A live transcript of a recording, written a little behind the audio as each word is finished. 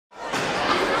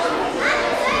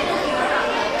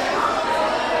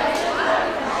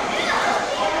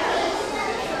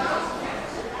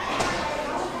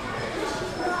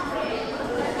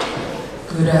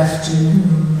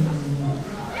afternoon.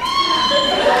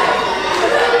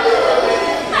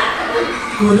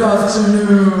 Good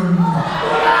afternoon.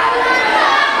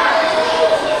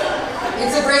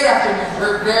 It's a great afternoon.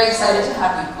 We're very excited to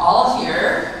have you all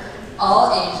here,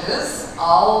 all ages,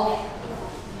 all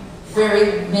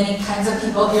very many kinds of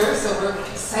people here, so we're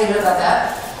excited about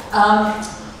that.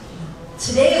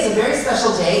 Today is a very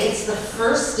special day. It's the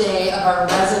first day of our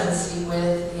residency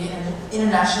with the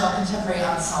International Contemporary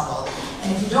Ensemble.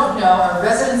 And if you don't know, our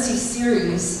residency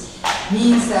series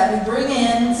means that we bring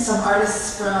in some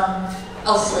artists from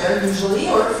elsewhere, usually,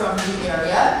 or from the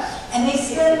area, and they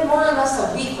spend more or less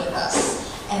a week with us.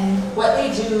 And what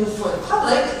they do for the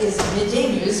public is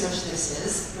midday news, which this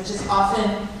is, which is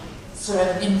often sort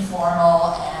of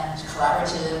informal and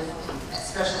collaborative,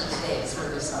 especially today, it's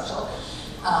really special.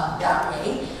 That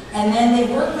way. And then they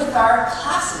work with our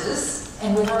classes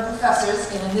and with our professors,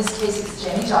 and in this case it's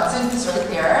Jenny Johnson, who's right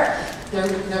there. They're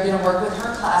going to work with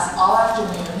her class all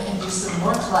afternoon and do some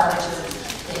more collaborative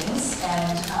things,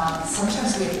 and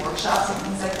sometimes we have workshops and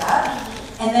things like that.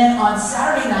 And then on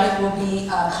Saturday night will be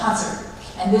a concert,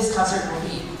 and this concert will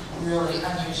be really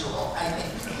unusual, I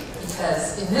think,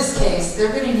 because in this case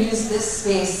they're going to use this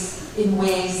space in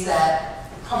ways that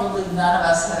probably none of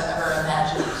us have ever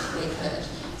imagined they could.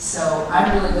 So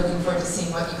I'm really looking forward to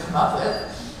seeing what you come up with.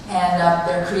 And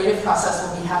their creative process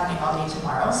will be happening all day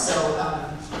tomorrow. So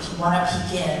if you want to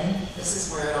peek in, this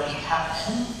is where it'll be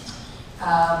happening.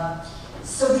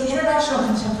 So the International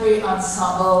Contemporary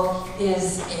Ensemble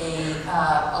is a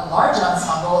large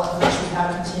ensemble of which we have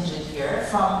a contingent here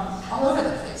from all over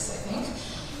the place, I think.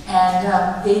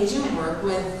 And they do work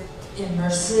with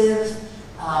immersive,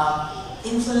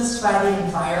 influenced by the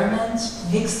environment,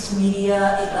 mixed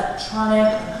media, electronic,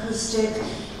 acoustic,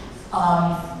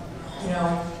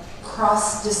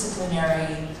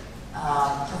 cross-disciplinary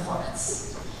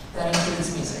performance that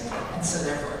includes music. And so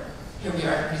therefore, here we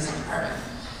are in the music department.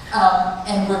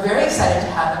 And we're very excited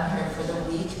to have them here for the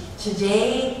week.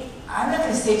 Today, I'm not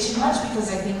going to say too much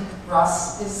because I think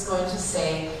Ross is going to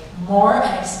say more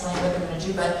and explain what they're going to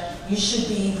do, but you should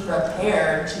be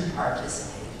prepared to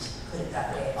participate. Put it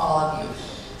that way, all of you.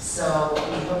 So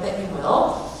we hope that you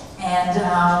will. And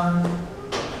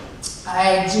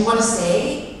I do want to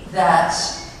say that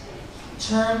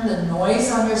turn the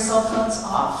noise on your cell phones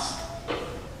off,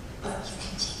 but you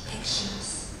can take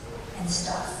pictures and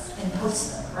stuff and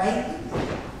post them, right?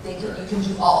 You can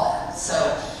do all that.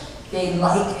 So they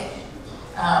like it,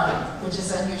 which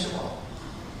is unusual.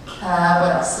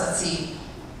 What else? Let's see.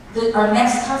 Our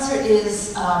next concert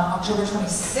is October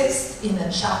 26th in the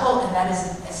chapel, and that is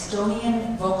an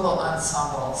Estonian vocal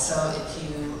ensemble. So if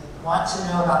you want to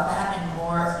know about that and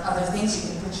more other things,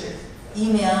 you can put your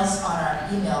emails on our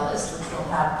email list, which we'll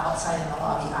have outside in the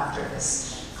lobby after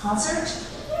this concert.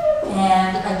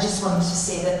 And I just wanted to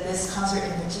say that this concert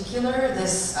in particular,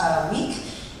 this week,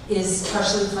 is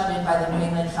partially funded by the New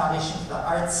England Foundation for the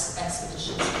Arts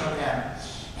Expeditions Program.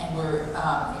 And we're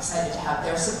excited to have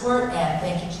their support, and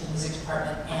thank you to the music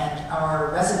department and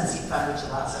our residency fund, which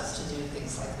allows us to do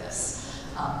things like this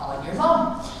all year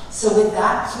long. So with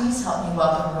that, please help me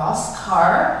welcome Ross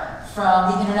Carr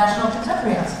from the International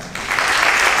Contemporary Ensemble.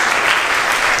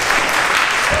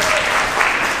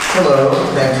 Hello,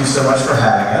 thank you so much for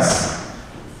having us.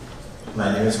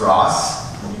 My name is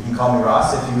Ross, and you can call me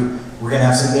Ross. We're going to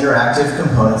have some interactive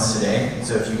components today,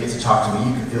 so if you get to talk to me,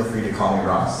 you can feel free to call me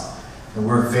Ross. And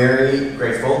we're very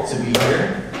grateful to be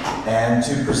here and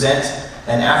to present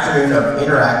an afternoon of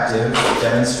interactive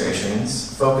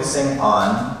demonstrations focusing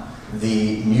on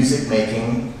the music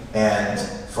making and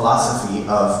philosophy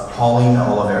of Pauline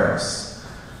Oliveros.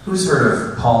 Who's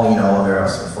heard of Pauline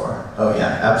Oliveros before? Oh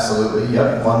yeah, absolutely.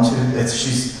 Yep, one, two.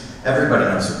 Everybody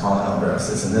knows who Pauline Oliveros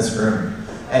is in this room.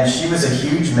 And she was a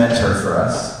huge mentor for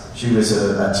us. She was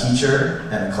a teacher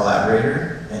and a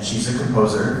collaborator, and she's a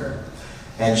composer.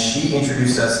 And she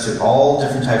introduced us to all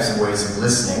different types of ways of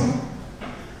listening.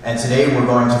 And today we're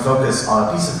going to focus on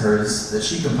a piece of hers that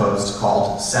she composed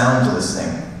called Sound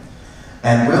Listening.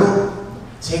 And we'll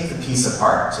take the piece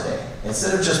apart today.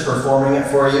 Instead of just performing it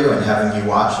for you and having you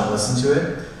watch and listen to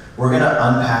it, we're going to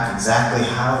unpack exactly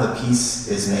how the piece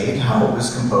is made, how it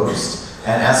was composed,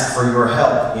 and ask for your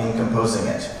help in composing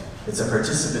it. It's a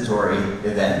participatory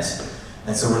event,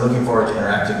 and so we're looking forward to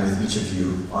interacting with each of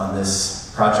you on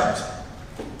this project.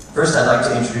 First, I'd like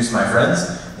to introduce my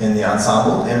friends in the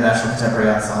ensemble, the International Contemporary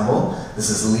Ensemble. This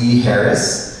is Lee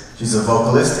Harris. She's a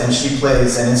vocalist, and she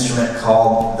plays an instrument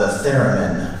called the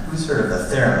theremin. Who's heard of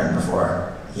the theremin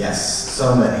before? Yes,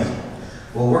 so many.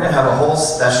 Well, we're going to have a whole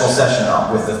special session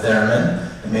with the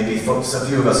theremin, and maybe a few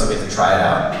of us will get to try it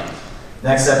out.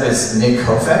 Next up is Nick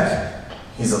Hofek.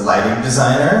 He's a lighting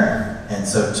designer, and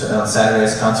so on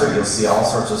Saturday's concert you'll see all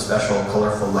sorts of special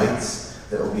colorful lights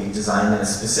that will be designed in a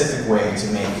specific way to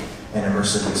make an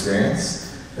immersive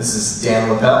experience. This is Dan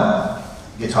LaBelle,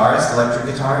 guitarist,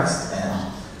 electric guitarist,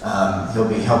 and he'll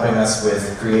be helping us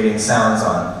with creating sounds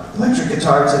on electric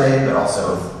guitar today, but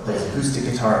also plays acoustic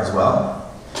guitar as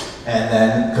well. And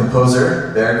then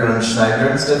composer Bergrun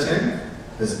Schneidernsdottir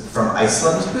is from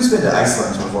Iceland. Who's been to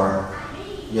Iceland before?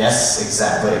 Yes,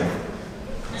 exactly.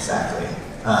 Exactly.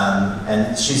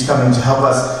 And she's coming to help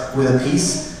us with a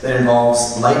piece that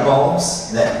involves light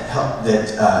bulbs that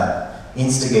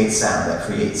instigate sound, that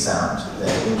create sound,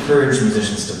 that encourage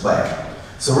musicians to play.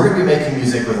 So we're going to be making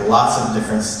music with lots of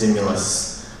different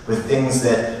stimulus, with things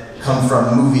that come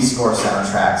from movie score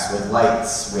soundtracks, with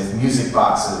lights, with music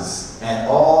boxes, and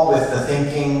all with the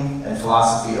thinking and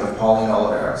philosophy of Pauline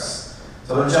Oliveros.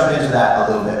 So I'm going to jump into that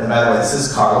a little bit. And by the way, this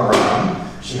is Carla Brown.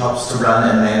 She helps to run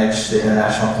and manage the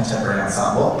International Contemporary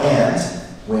Ensemble and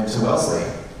went to Wellesley.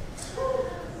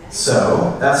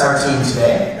 So that's our team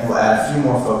today, and we'll add a few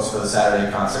more folks for the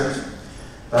Saturday concert.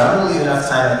 But I'm going to leave enough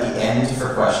time at the end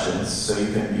for questions, so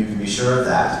you can be sure of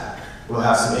that. We'll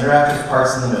have some interactive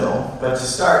parts in the middle, but to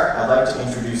start, I'd like to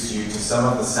introduce you to some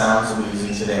of the sounds we'll be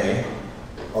using today,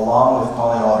 along with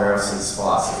Pauline Oliveros'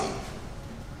 philosophy.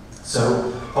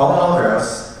 So Pauline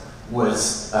Oliveros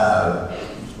was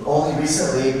only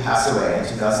recently passed away in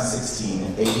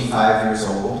 2016, 85 years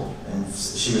old, and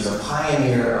she was a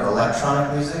pioneer of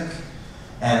electronic music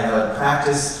and of a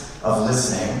practice of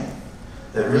listening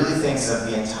that really thinks of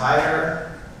the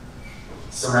entire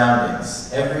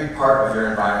surroundings, every part of your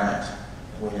environment.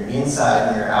 When you're inside,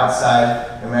 when you're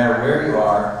outside, no matter where you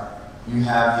are, you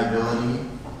have the ability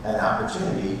and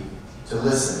opportunity to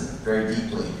listen very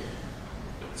deeply.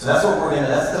 So that's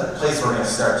the place we're gonna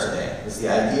start today, is the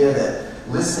idea that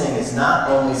listening is not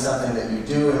only something that you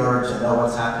do in order to know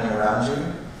what's happening around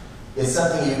you, it's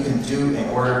something you can do in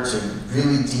order to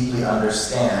really deeply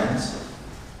understand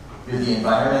the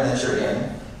environment that you're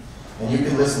in, and you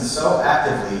can listen so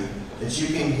actively that you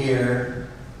can hear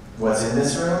what's in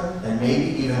this room, and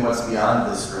maybe even what's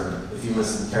beyond this room, if you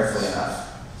listen carefully enough.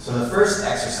 So the first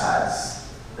exercise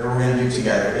that we're going to do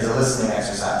together is a listening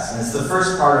exercise, and it's the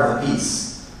first part of the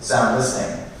piece, sound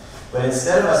listening. But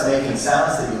instead of us making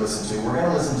sounds that you listen to, we're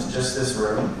going to listen to just this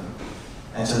room,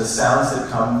 and to the sounds that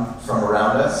come from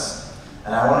around us.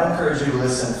 And I want to encourage you to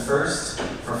listen first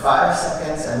for 5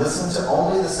 seconds, and listen to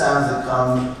only the sounds that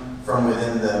come from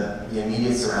within the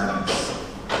immediate surroundings.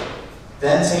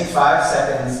 Then take 5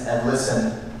 seconds and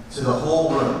listen to the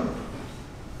whole room.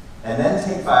 And then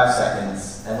take 5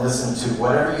 seconds and listen to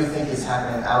whatever you think is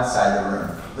happening outside the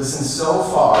room. Listen so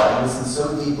far and listen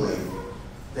so deeply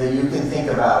that you can think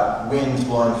about wind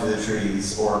blowing through the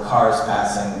trees, or cars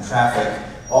passing, traffic,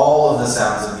 all of the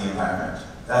sounds of the environment.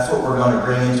 That's what we're going to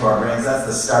bring into our brains. That's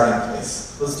the starting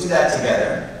place. Let's do that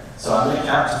together. So I'm going to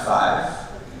count to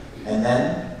 5, and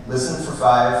then listen for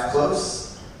 5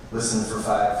 close, listen for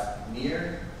 5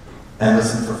 near, and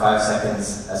listen for 5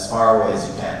 seconds as far away as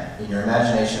you can, in your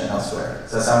imagination and elsewhere.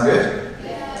 Does that sound good?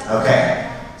 Yeah.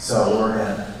 Okay, so we're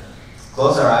going to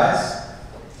close our eyes.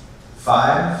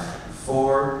 5,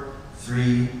 4,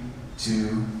 3,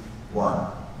 2, 1.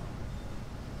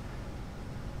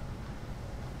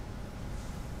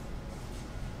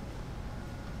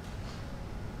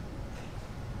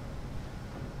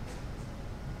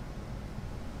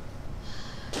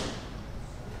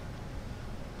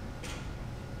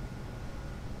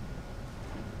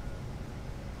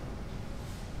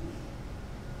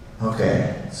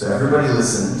 Okay, so everybody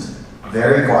listened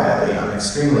very quietly. I'm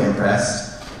extremely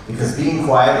impressed, because being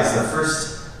quiet is the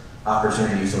first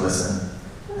opportunity to listen.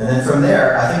 And then from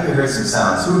there, I think we heard some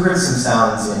sounds. Who heard some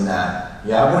sounds in that?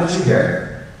 Yeah, what did you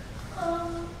hear?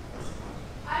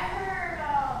 I heard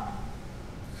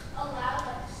a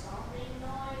loud stomping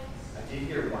noise. I did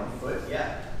hear 1 foot,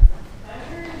 yeah. I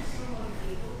heard someone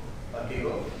giggle. A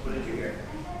giggle? What did you hear?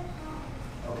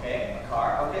 I heard Okay, a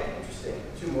car, okay, interesting.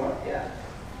 2 more, yeah.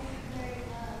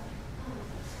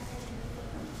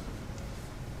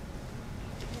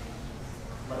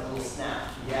 Like a little snap.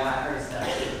 Yeah, I heard a snap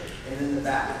too. And in the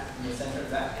back, in the center of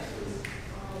the back.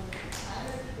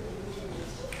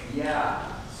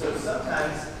 Yeah. So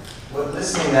sometimes what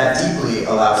listening that deeply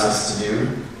allows us to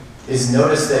do is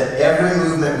notice that every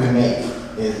movement we make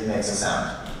makes a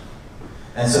sound.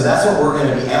 And so that's what we're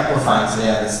going to be amplifying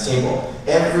today on this table.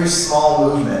 Every small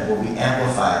movement will be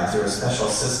amplified through a special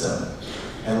system.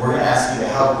 And we're going to ask you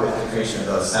to help with the creation of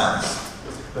those sounds.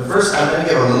 But first, I'm going to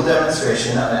give a little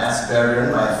demonstration. I'm going to ask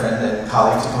Bergrun, my friend and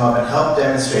colleague, to come up and help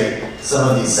demonstrate some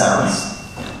of these sounds.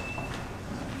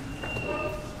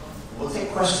 We'll take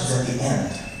questions. questions at the end.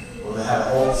 We'll have a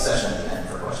whole session at the end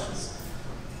for questions.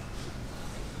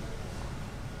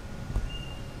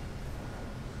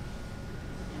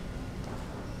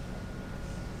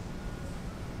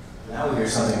 Now we hear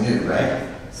something new, right?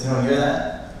 Does anyone hear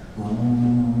that?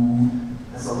 Ooh.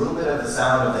 That's a little bit of the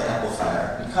sound of the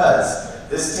amplifier, because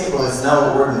this table is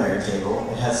no ordinary table.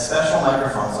 It has special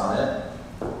microphones on it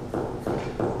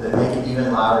that make it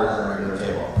even louder than a regular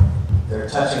table. They're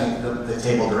touching the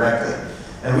table directly.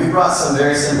 And we brought some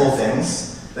very simple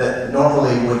things that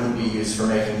normally wouldn't be used for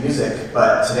making music,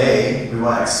 but today we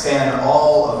want to expand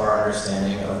all of our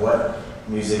understanding of what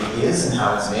music is and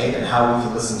how it's made and how we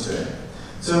can listen to it.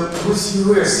 So who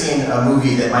here has seen a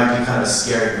movie that might be kind of a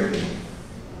scary movie?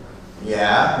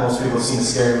 Yeah, most people have seen a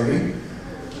scary movie.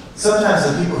 Sometimes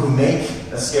the people who make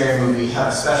a scary movie have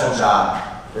a special job.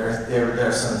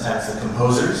 They're sometimes the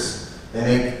composers. They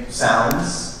make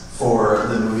sounds for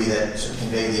the movie that should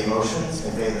convey the emotions,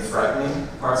 convey the frightening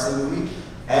parts of the movie.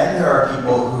 And there are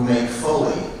people who make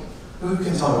Foley. Who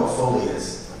can tell me what Foley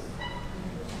is?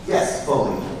 Yes,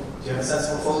 Foley. Do you have a sense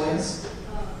of what Foley is?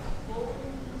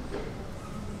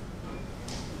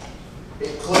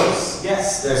 Close.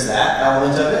 Yes, there's that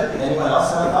element of it. Anyone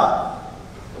else have a thought?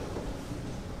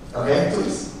 Okay,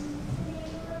 please.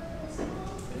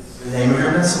 It's the name of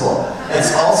your principal.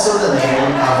 It's also the name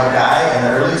of a guy in the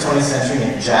early 20th century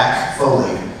named Jack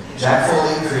Foley. Jack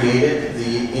Foley created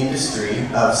the industry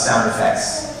of sound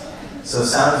effects. So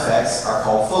sound effects are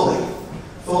called Foley.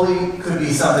 Foley could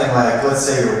be something like, let's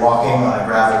say you're walking on a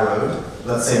gravel road.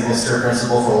 Let's say Mr.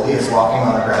 Principal Foley is walking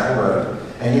on a gravel road,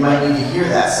 and you might need to hear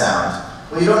that sound.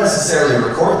 Well, you don't necessarily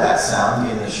record that sound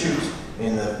in the shoot,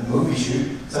 in the movie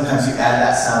shoot. Sometimes you add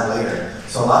that sound later.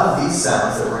 So a lot of these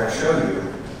sounds that we're going to show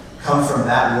you come from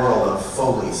that world of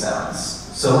Foley sounds.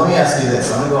 So let me ask you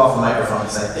this. I'm going to go off the microphone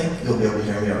because I think you'll be able to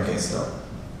hear me okay still.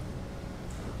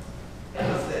 And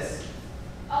what's this?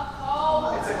 A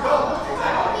comb. It's a comb,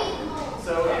 exactly.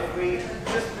 So if we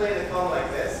just play the comb like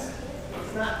this,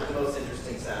 it's not the most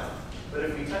interesting sound. But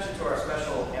if we touch it to our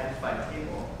special amplified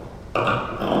cable, what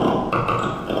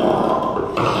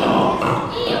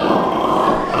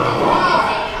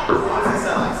does it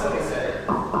sound like? Somebody said it. A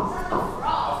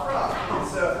frog. And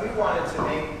so if we wanted to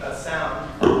make a sound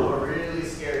of a really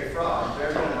scary frog,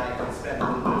 everyone might spend a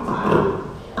little bit of time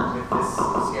with this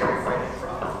scary, frightening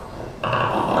frog.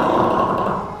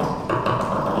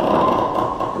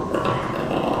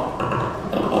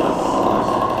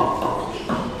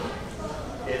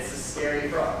 It's a scary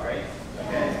frog, right?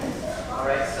 Okay. All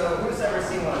right. So who's ever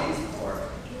seen one of these before?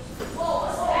 Whoa,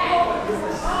 what's that? What is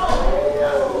this?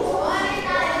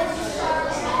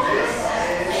 This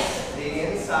is the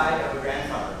inside of a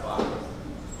grandfather clock.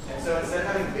 And so instead of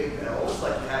having big bells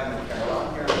like you have in the carillon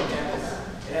here on the campus,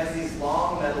 it has these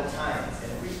long metal tines.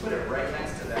 And if we put it right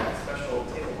next to that special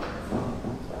table microphone,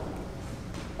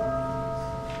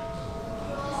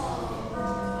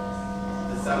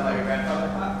 does it sound like a grandfather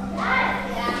clock?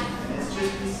 And it's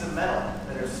just pieces of metal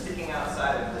that are sticking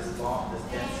outside of this long, this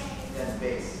dense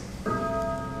base.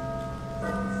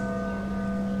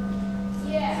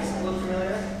 Does this look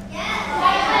familiar?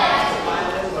 It's a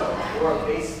violin bow, or a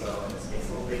bass bow in this case,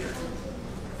 a little bigger,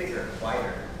 thicker,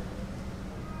 wider.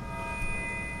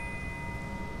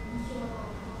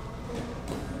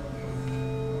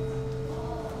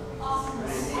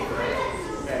 Pretty neat, right?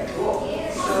 Okay, cool.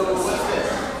 So what's this?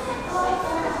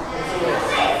 It's a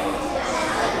whisk.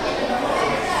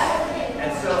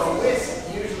 And so a whisk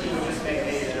usually would just make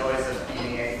maybe the noise of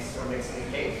beating eggs or mixing a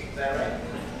cake. Is that right?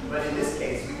 But in this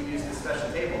case, we could use this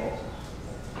special table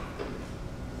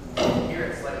and hear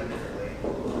it slightly differently.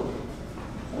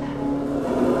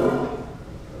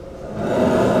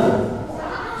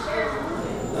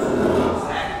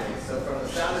 Exactly. So from the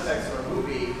sound effects for a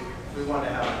movie, if we want to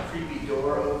have a creepy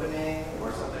door opening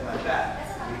or something like that,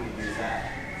 we could use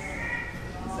that.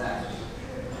 Exactly.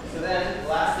 So then, the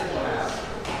last thing we'll have,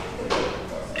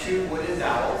 two wooden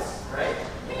dowels, right?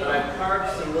 But I've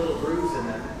carved some little grooves in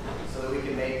them so that we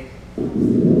can make it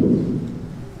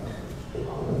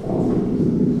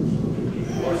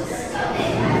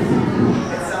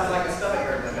sounds like a stomach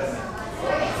gurgling, doesn't it?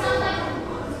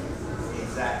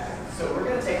 Exactly. So we're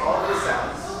going to take all of these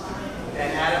sounds and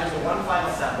add them to one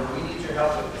final sound, but we need your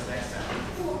help with this next sound.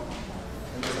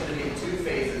 And there's going to be two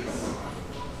phases.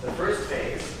 The first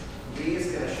phase, Lee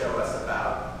is going to show us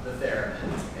about the theremin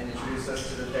and introduce us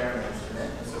to the theremin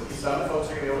instrument. And so some folks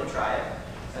are going to be able to try it.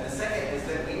 And the second is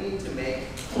that we need to make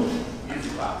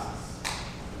music boxes.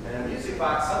 And a music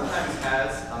box sometimes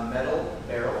has a metal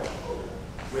barrel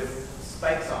with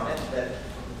spikes on it that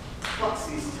plucks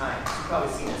these tines. You've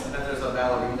probably seen it. Sometimes there's a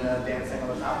ballerina dancing on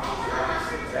the top of the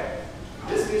box. Okay.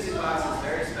 This music box is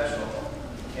very special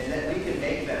in that we can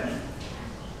make them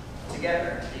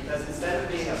together, because instead of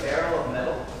being a barrel of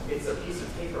metal, it's a piece of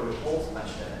paper with holes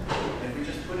punched in it. And if we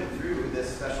just put it through this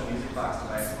special music box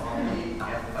device on the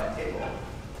amplified table,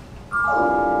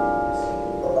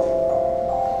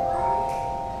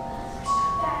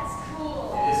 That's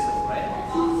cool. it is cool, right?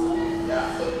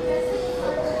 Yeah.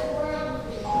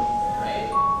 Right?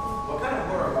 What kind of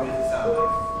horror movie does it sound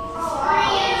like?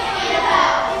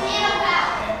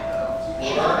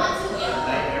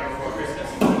 Nightmare Before Christmas,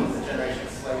 the Generation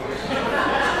Slave.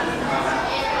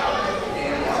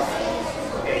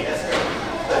 Okay, that's great.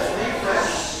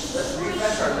 Let's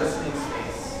refresh our listening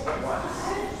space once.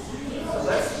 So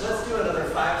let's do another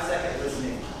 5-second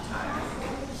listening time.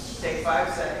 Take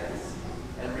 5 seconds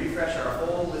and refresh our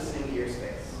whole listening ear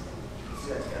space. Let's do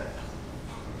that together.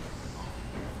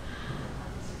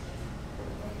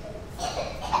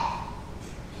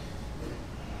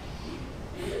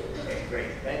 Okay,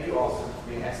 great. Thank you also for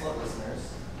being excellent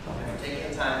listeners and for taking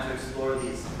the time to explore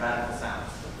these radical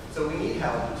sounds. So we need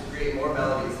help to create more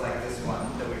melodies like this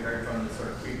one that we heard from the sort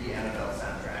of creepy Annabelle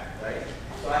soundtrack, right?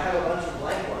 So I have a bunch of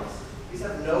blank ones. These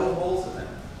have no holes in them.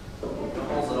 No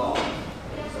holes at all.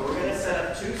 So we're going to set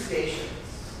up 2 stations.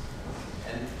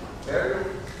 And Barry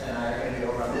and I are going to be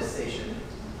over on this station,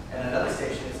 and another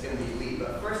station is going to be Lee.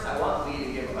 But first I want Lee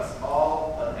to give us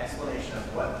all an explanation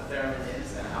of what the theremin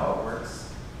is and how it works,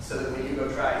 so that when you go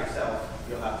try it yourself,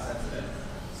 you'll have a sense of it.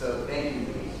 So thank you,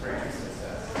 Lee, for introducing us to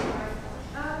us.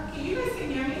 Can you guys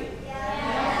hear me?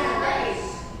 Yeah. Great.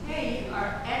 Hey, you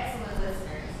are excellent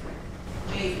listeners.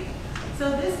 Amazing. So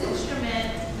this instrument,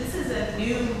 this is a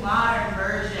new modern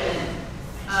version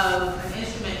of an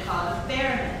instrument called a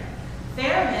theremin.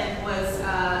 Theremin was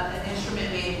an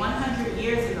instrument made 100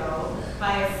 years ago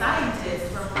by a scientist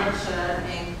from Russia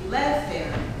named Lev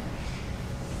Theremin.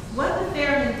 What the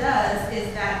theremin does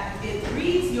is that it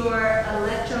reads your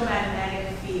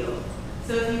electromagnetic field.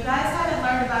 So if you guys haven't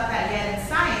learned about that yet in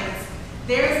science,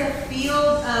 there's a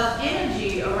field of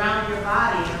energy around your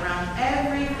body, around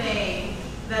everything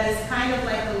that is kind of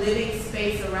like a living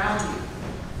space around you.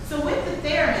 So with the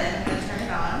theremin, I'm going to turn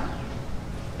it on,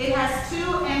 it has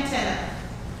 2 antennae,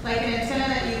 like an antenna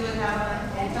that you would have on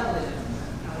a television.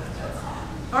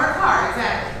 Or a car,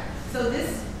 exactly. So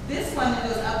this one that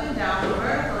goes up and down, the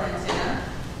vertical antenna,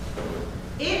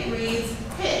 it reads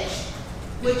pitch,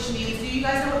 which means, do you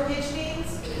guys know what pitch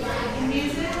means in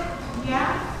music?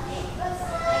 Yeah?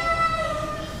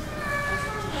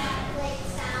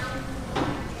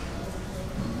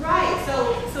 Right, so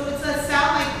it's a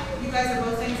sound like you guys are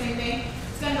both saying the same thing.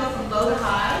 It's going to go from low to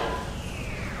high.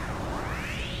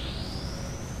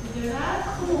 You hear that?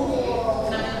 Cool.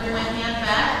 And I'm going to bring my hand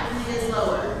back, and it is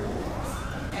lower.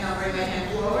 And I'll bring my hand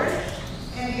forward,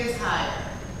 and it gets higher.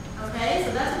 Okay,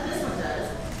 so that's what this one does.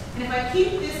 And if I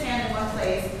keep this hand in one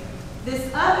place,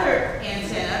 this other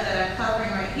antenna that I'm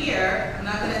covering right here, I'm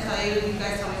not going to tell you, you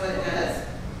guys tell me what it does.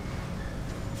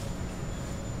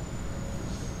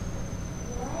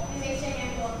 It makes your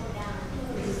hand go up and down.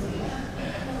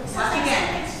 Watch again.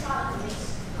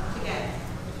 Watch again.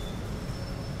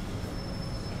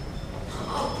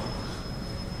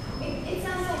 It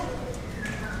sounds like.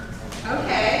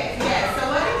 Okay, yeah, so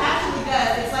what it actually does,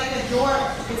 it's like a door,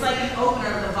 it's like an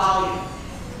opener of the volume.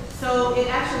 So it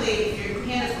actually, if your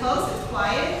hand is close, it's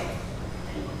quiet,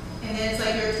 and then it's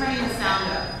like you're turning the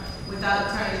sound up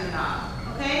without turning the knob,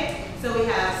 okay? So we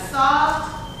have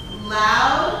soft,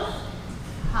 loud,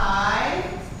 high,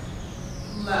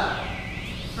 low,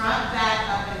 front, back,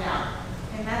 up, and down.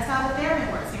 And that's how the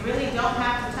theremin works. You really don't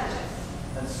have to touch it.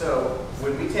 And so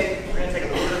when we're going to take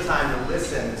a little bit of time to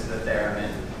listen to the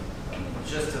theremin,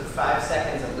 just 5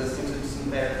 seconds of listening to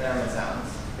some theremin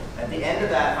sounds. At the end of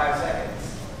that 5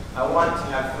 seconds, I want to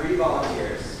have 3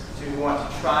 volunteers who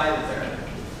want to try the theremin.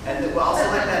 And we'll also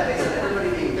let that based on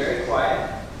everybody being very quiet.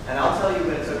 And I'll tell you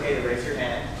when it's okay to raise your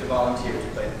hand to volunteer to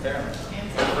play the theremin.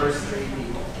 The first 3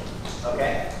 people.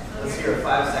 Okay? Let's hear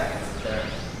 5 seconds of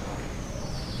theremin.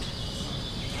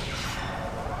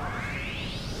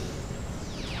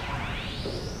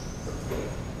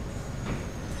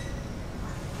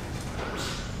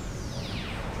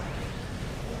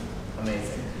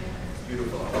 Amazing.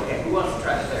 Beautiful. Okay, who wants to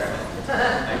try the theremin?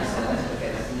 Excellent.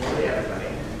 Okay, that's nearly everybody.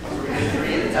 We're going to do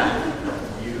 3 at a time.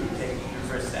 You take your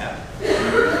first stab.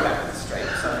 Back with the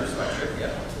stripes on your sweatshirt.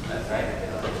 Yep, that's right.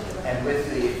 And with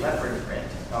the leopard print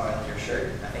on your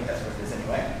shirt. I think that's what it is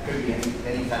anyway. Could be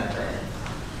any kind of print.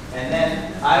 And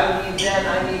then I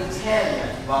need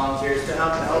 10 volunteers to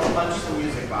help punch some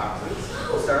music boxes.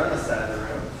 We'll start on this side of the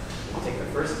room. We'll take the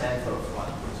first 10 folks. 1,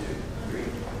 2, 3,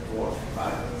 4,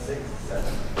 5, 6,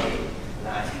 7, 8, 9,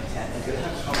 9, 10. Good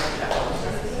enough. One more chapter.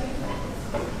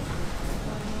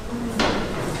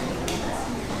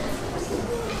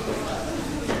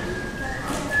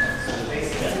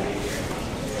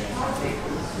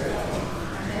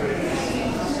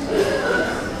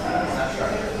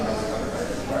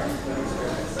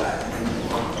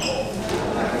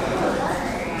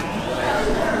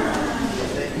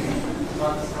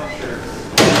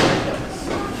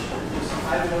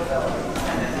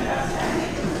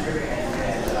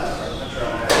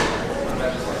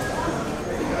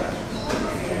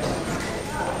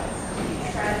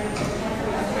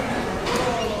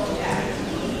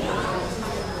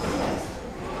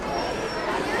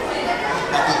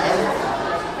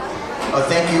 Oh,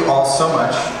 thank you all so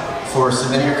much for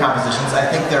submitting your compositions.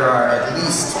 I think there are at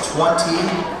least 20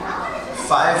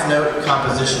 5-note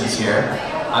compositions here.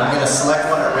 I'm going to select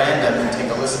one at random and take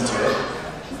a listen to it.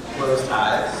 Closed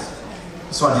eyes.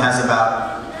 This one has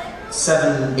about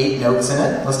 7, 8 notes in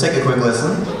it. Let's take a quick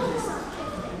listen.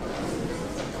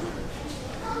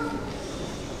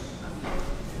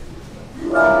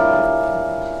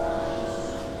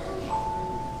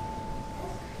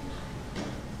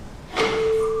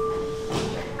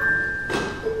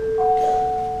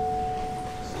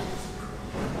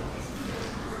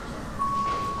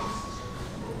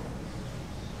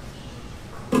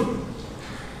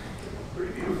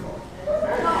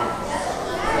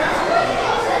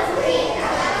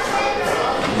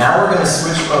 Now we're going to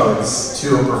switch modes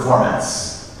to a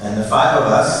performance. And the 5 of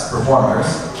us, performers,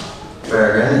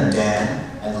 Bergen and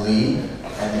Dan and Lee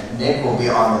and Nick will be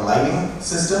on the lighting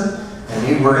system.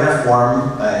 And we're going to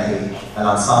form an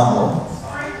ensemble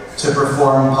to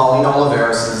perform Pauline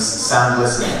Oliveros' Sound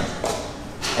Listening.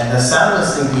 And the sound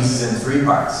listening piece is in 3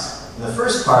 parts. And the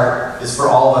first part is for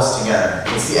all of us together.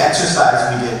 It's the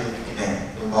exercise we did at the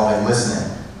beginning involving listening.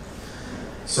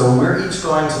 So we're each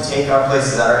going to take our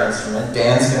places at our instrument.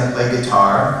 Dan's going to play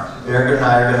guitar. Birgit and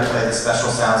I are going to play the special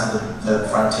sounds of the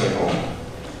front table.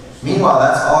 Meanwhile,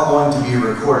 that's all going to be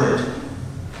recorded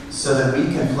so that we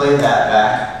can play that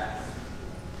back.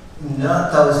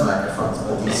 Not those microphones,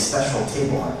 but these special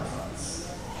table microphones.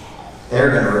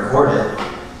 They're going to record it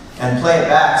and play it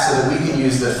back so that we can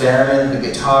use the theremin, the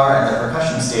guitar, and the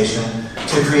percussion station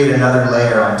to create another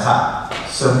layer on top.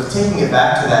 So taking it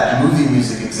back to that movie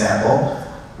music example,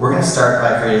 we're going to start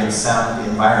by creating a sound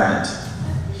environment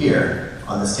here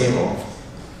on this table.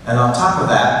 And on top of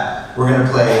that, we're going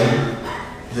to play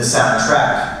the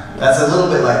soundtrack. That's a little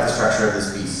bit like the structure of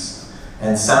this piece.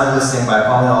 And Sound Listening by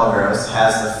Pauline Oliveros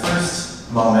has the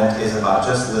first moment is about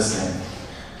just listening.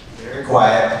 Very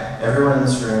quiet, everyone in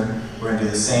this room, we're going to do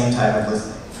the same type of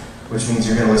listening, which means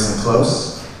you're going to listen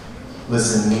close,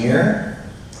 listen near,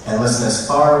 and listen as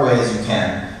far away as you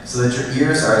can, so that your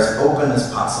ears are as open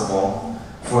as possible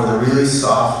for the really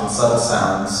soft and subtle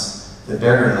sounds that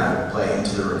Berger and I will play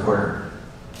into the recorder.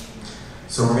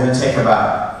 So we're going to take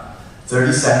about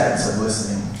 30 seconds of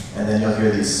listening, and then you'll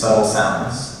hear these subtle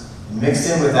sounds. Mixed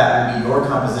in with that will be your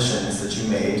compositions that you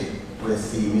made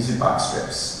with the music box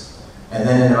strips. And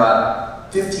then in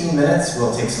about 15 minutes,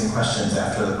 we'll take some questions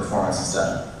after the performance is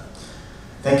done.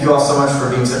 Thank you all so much for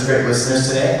being such great listeners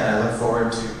today, and I look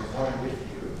forward to performing with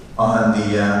you on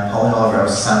the Pauline Oliveros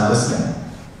Sound Listening.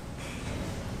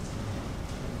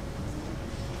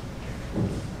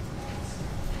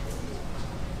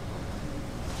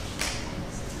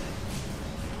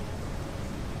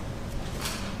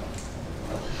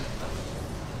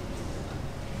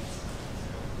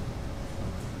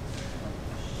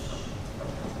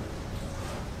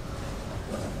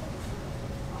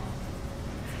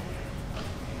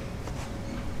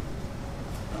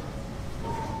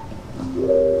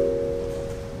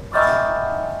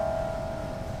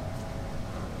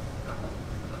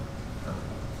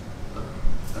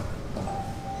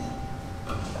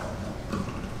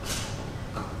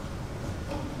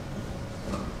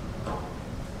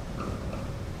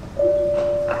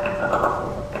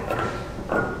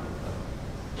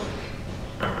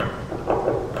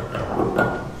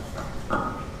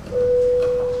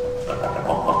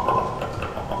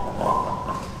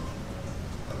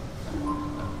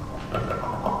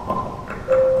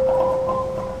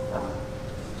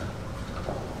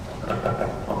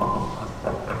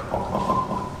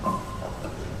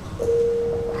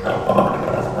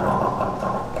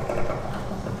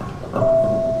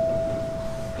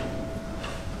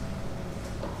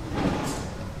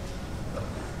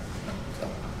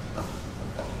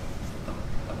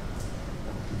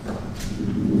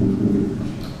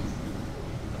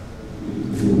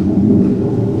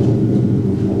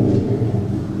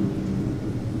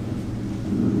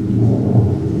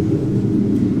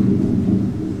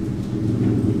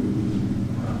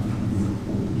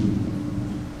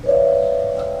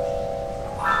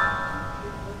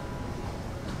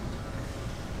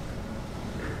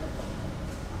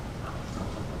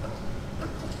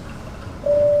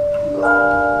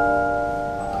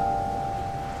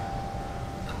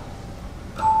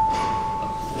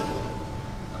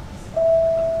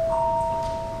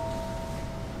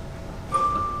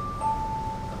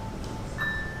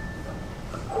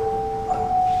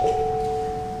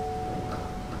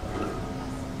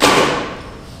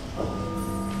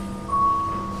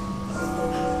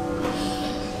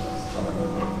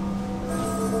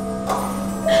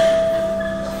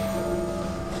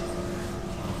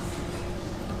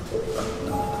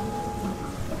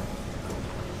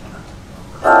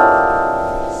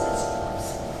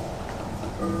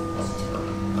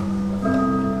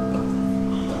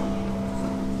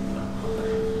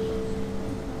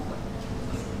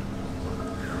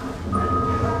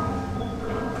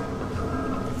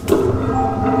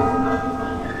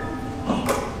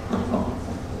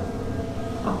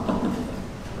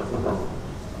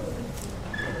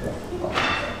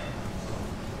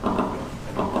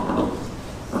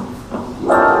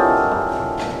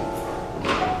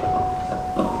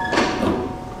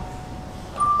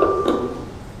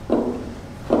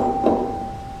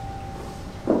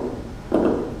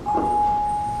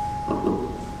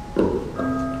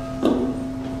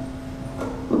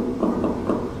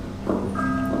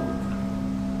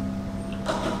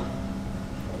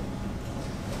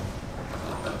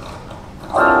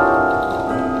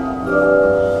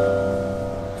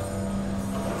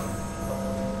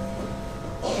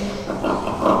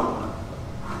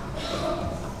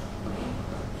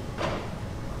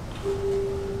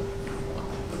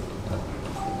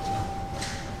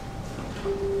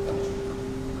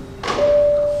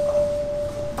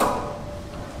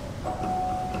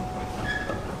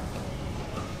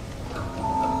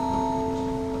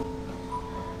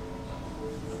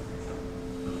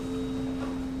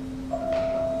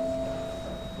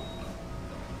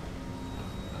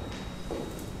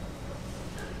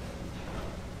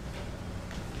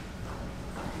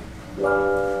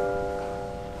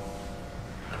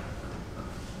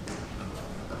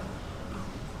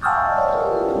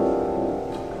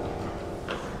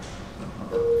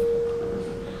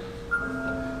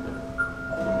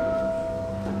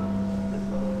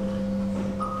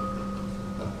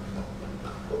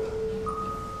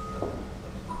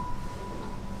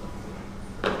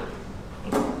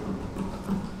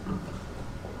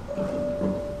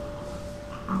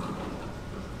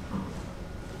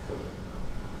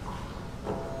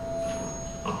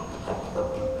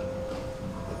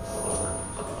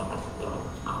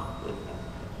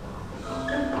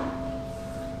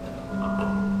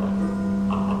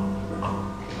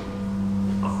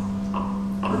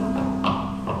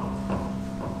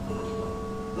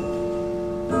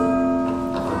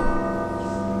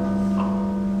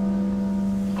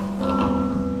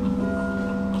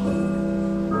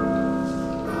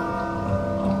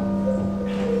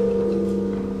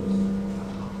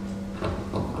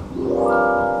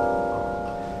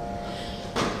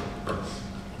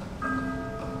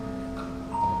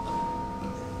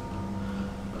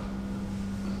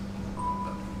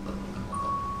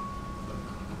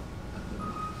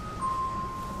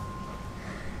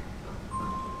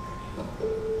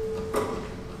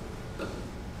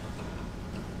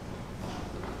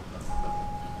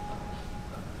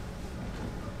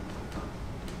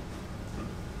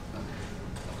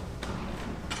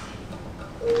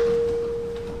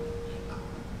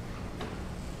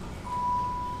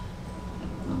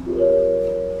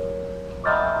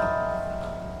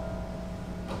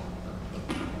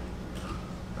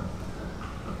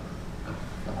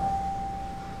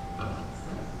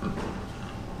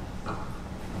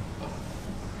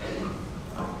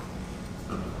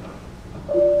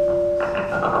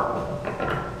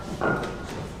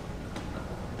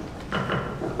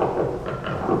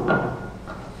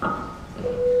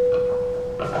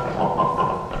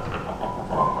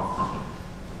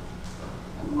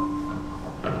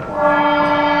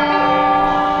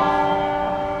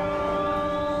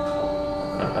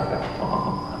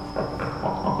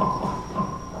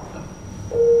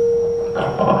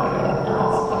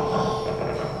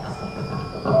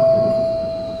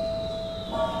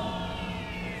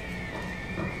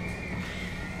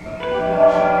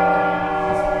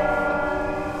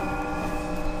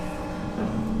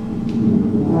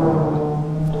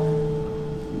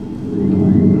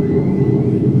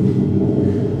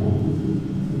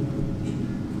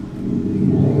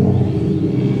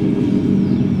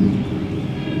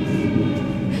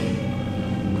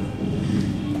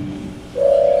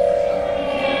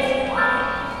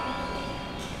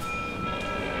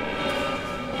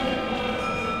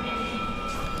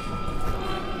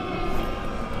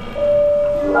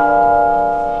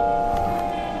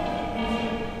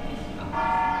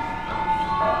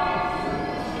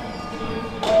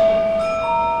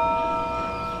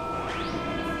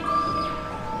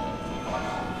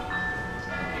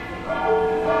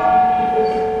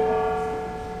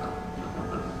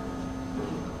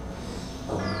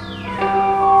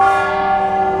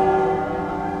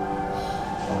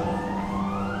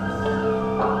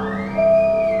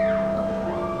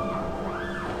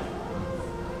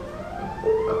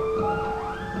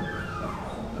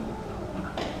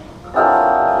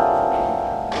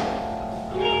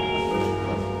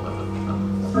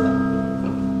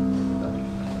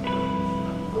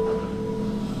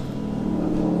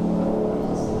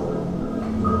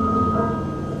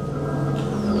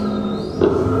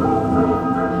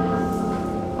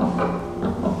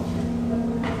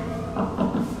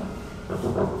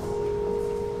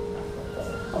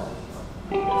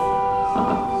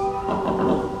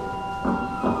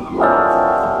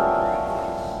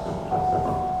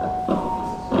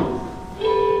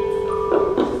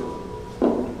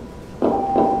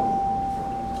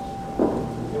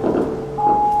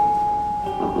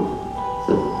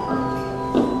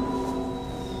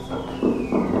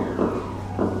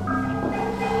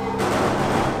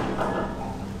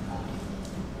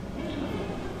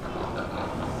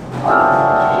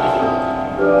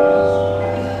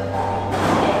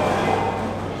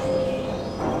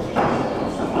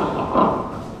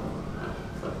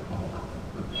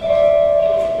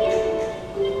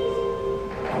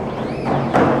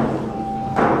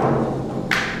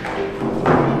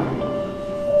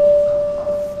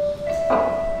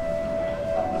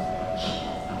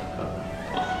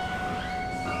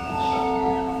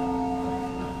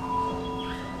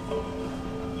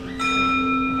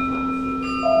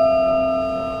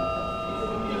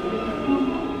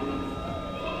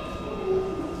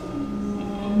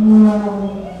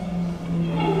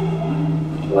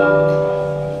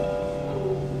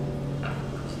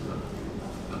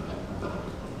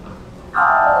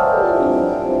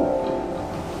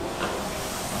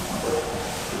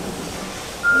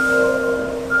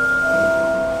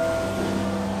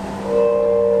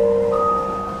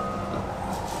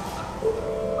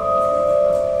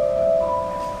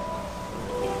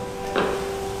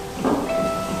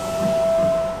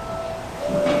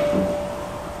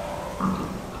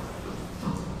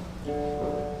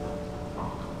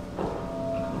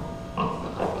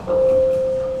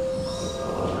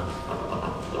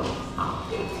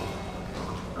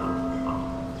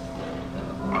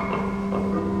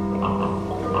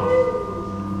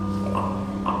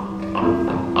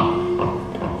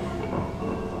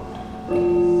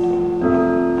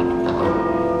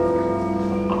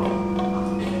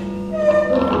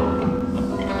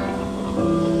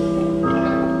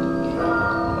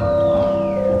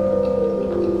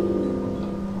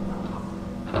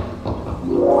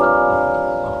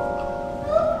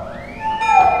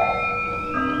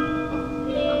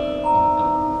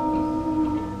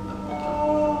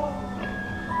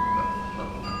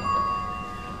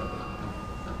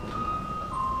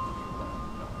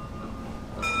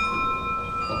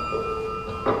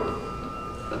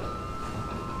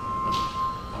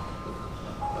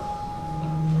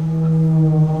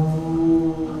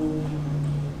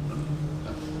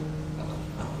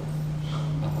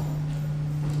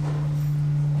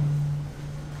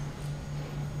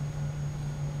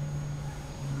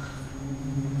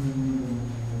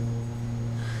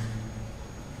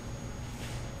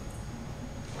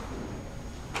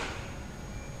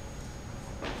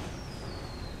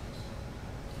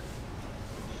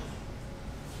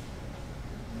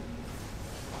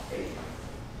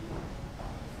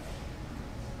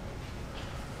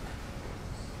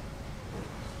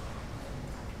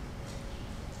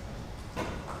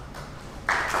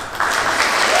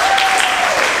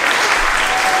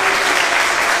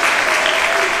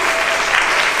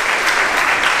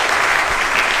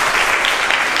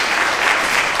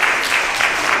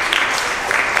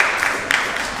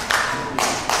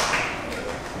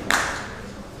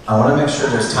 I want to make sure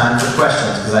there's time for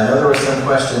questions, because I know there were some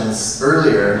questions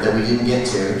earlier that we didn't get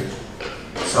to.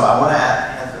 So I want to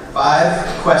answer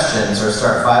 5 questions or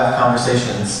start 5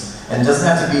 conversations. And it doesn't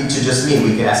have to be to just me,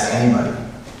 we could ask anybody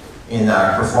in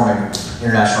our performing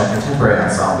international contemporary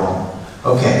ensemble.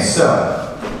 Okay,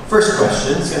 so first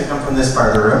question is going to come from this part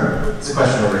of the room. There's a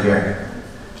question over here.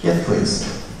 Yes, please.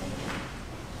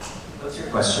 What's your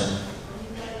question?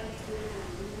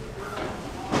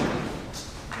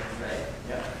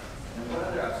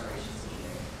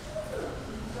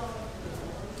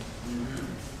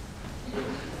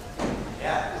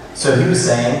 So he was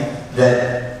saying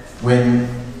that when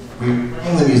we were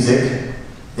playing the music,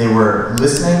 They were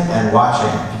listening and watching.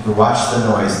 You could watch the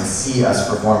noise and see us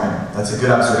performing. That's a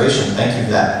good observation. Thank you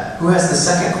for that. Who has the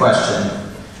second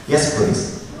question? Yes,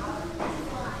 please.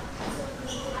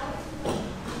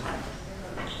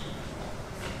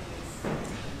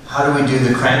 How do we do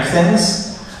the crank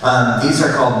things? These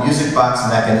are called music box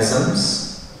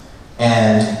mechanisms,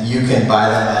 and you can buy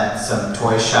them at some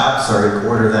toy shops or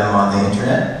order them on the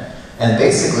internet. And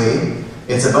basically,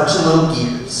 it's a bunch of little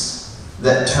gears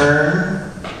that turn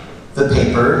the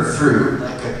paper through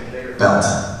like a conveyor belt,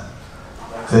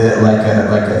 like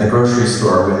at the grocery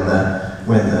store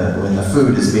when the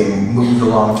food is being moved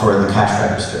along toward the cash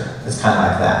register. It's kind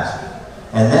of like that.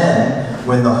 And then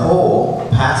when the hole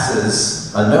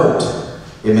passes a note,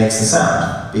 it makes a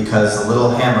sound because the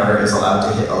little hammer is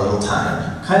allowed to hit a little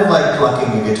time, kind of like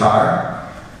plucking a guitar.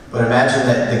 But imagine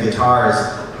that the guitar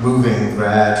is moving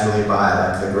gradually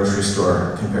by like the grocery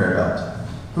store conveyor belt.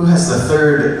 Who has the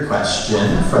third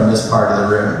question from this part of the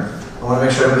room? I want to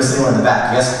make sure everybody's sitting in the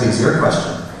back. Yes, please, your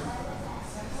question.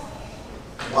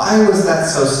 Why was that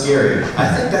so scary? I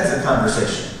think that's a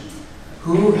conversation.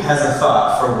 Who has a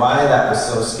thought for why that was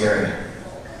so scary?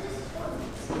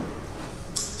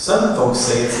 Some folks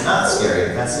say it's not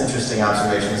scary. That's an interesting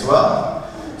observation as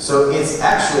well. So it's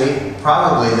actually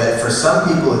probably that for some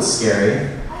people it's scary,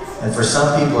 and for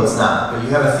some people it's not. But you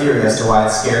have a theory as to why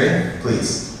it's scary?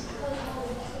 Please.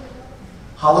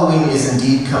 Halloween is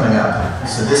indeed coming up,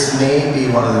 so this may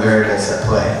be one of the variables at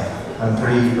play. I'm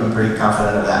pretty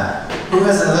confident of that. Who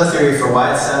has another theory for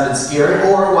why it sounded scary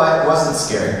or why it wasn't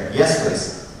scary? Yes,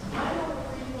 please. I know the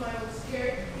reason why it was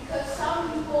scary, because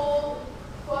some people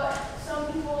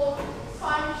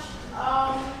punched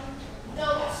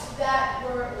notes that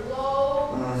were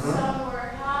low, some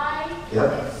were high,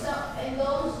 and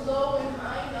those low and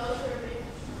high notes were a bit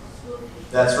spooky.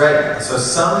 That's right. So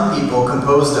some people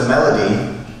composed a melody.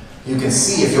 You can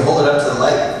see, if you hold it up to the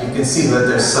light, you can see that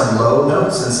there's some low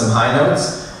notes and some high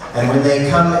notes. And when they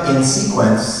come in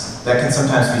sequence, that can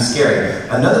sometimes be scary.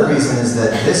 Another reason is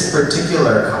that this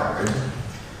particular card,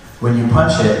 when you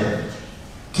punch it,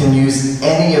 can use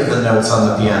any of the notes on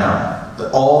the piano,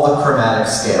 all the chromatic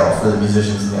scale for the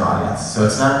musicians in the audience. So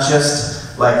it's not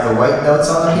just like the white notes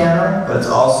on the piano, but it's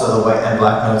also the white and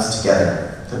black notes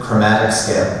together, the chromatic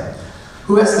scale.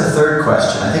 Who has the third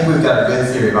question? I think we've got a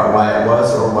good theory about why it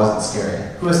was or wasn't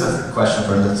scary. Who has the third question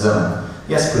from the zone?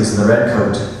 Yes, please, in the red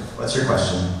coat. What's your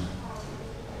question?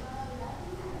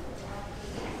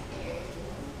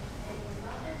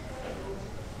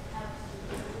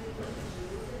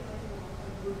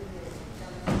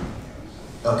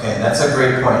 Okay, that's a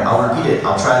great point. I'll repeat it.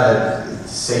 I'll try to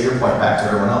say your point back to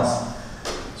everyone else.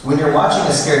 So when you're watching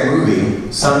a scary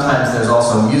movie, sometimes there's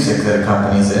also music that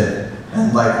accompanies it.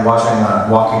 And like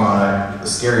walking on a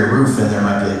scary roof and there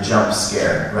might be a jump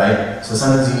scare, right? So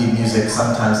sometimes you need music,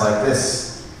 sometimes like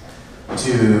this,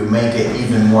 to make it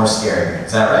even more scary.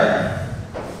 Is that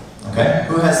right? Okay.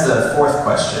 Who has the fourth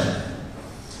question?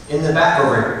 In the back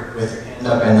over with hand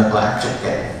up in the black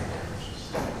jacket.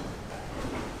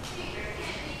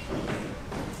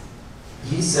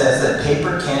 He says that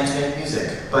paper can't make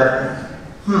music, but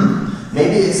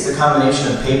maybe it's the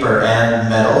combination of paper and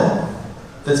metal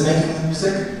that's making the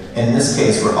music. In this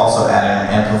case, we're also adding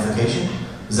amplification.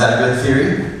 Is that a good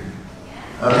theory?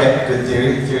 Okay, good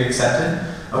theory. Theory accepted.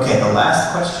 Okay, the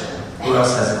last question. Who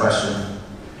else has a question?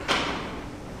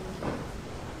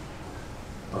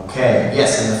 Okay,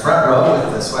 yes, in the front row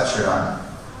with the sweatshirt on.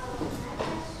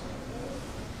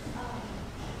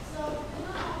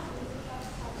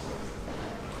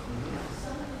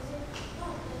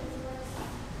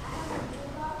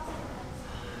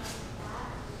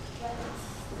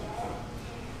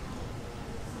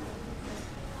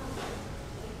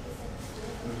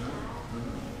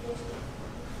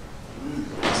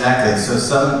 Exactly. So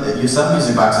some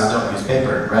music boxes don't use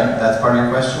paper, right? That's part of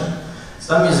your question.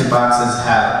 Some music boxes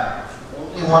have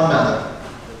only one melody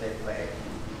that they play,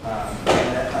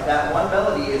 and that one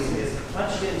melody is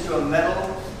punched into a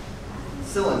metal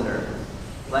cylinder,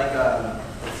 like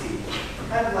let's see,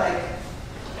 kind of like,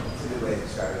 what's a good way to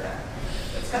describe that?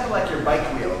 It's kind of like your bike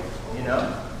wheel, you know,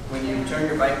 when you turn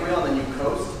your bike wheel and then you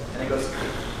coast and it goes.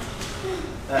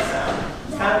 That sound.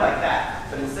 It's kind of like that,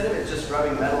 but instead of it just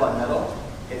rubbing metal on metal.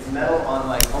 It's metal on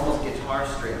like almost guitar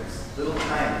strings, little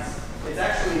tines. It's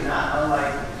actually not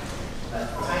unlike a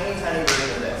tiny, tiny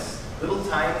version of this. Little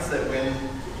tines that when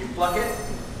you pluck it,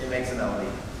 it makes a melody.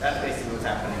 That's basically what's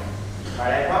happening.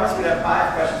 All right, I promised we'd have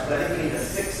 5 questions, but I think we need a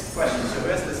 6th question. So who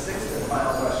has the 6th and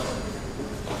final question?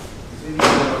 Because we need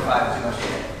number 5 too much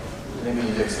today. I think we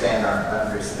need to expand our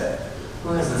boundaries a bit.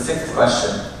 Who has the 6th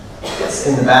question?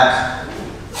 Yes, in the back.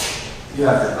 You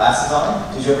have the glasses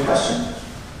on. Did you have a question?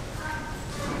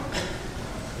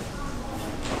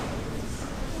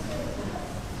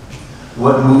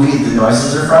 What movie the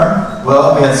noises are from?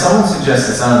 Well, we had someone suggest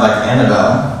it sounded like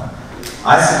Annabelle.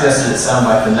 I suggested it sounded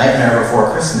like The Nightmare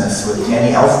Before Christmas with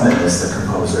Danny Elfman as the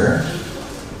composer.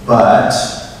 But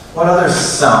what other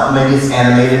sound? Maybe it's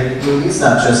animated movies,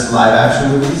 not just live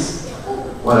action movies.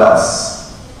 What else?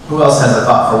 Who else has a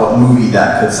thought for what movie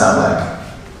that could sound like?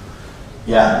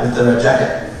 Yeah, with the red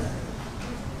jacket.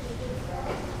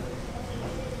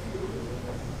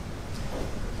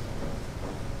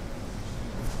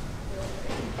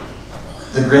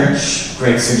 The Grinch,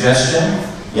 great suggestion.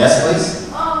 Yes, please?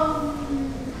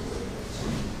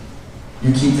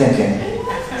 You keep thinking.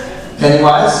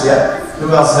 Pennywise, yeah.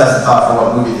 Who else has a thought for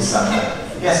what movie this sounds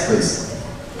like? Yes, please.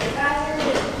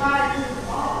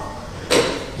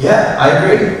 Yeah, I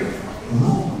agree.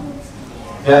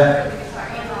 Yeah.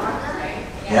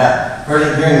 Yeah,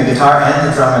 hearing the guitar and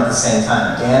the drum at the same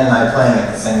time. Dan and I playing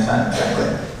at the same time,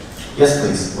 exactly. Yes,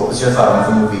 please. What was your thought on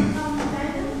the movie?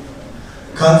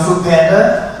 Kung Fu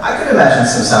Panda? I could imagine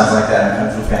some sounds like that in Kung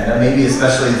Fu Panda. Maybe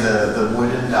especially the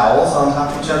wooden dowels on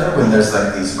top of each other when there's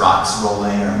like these rocks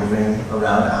rolling or moving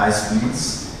around at high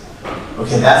speeds.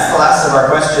 Okay, that's the last of our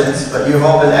questions, but you've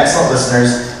all been excellent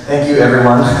listeners. Thank you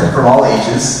everyone from all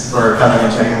ages for coming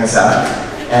and checking this out.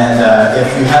 And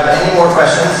if you have any more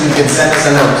questions, you can send us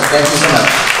a note. Thank you so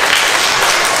much.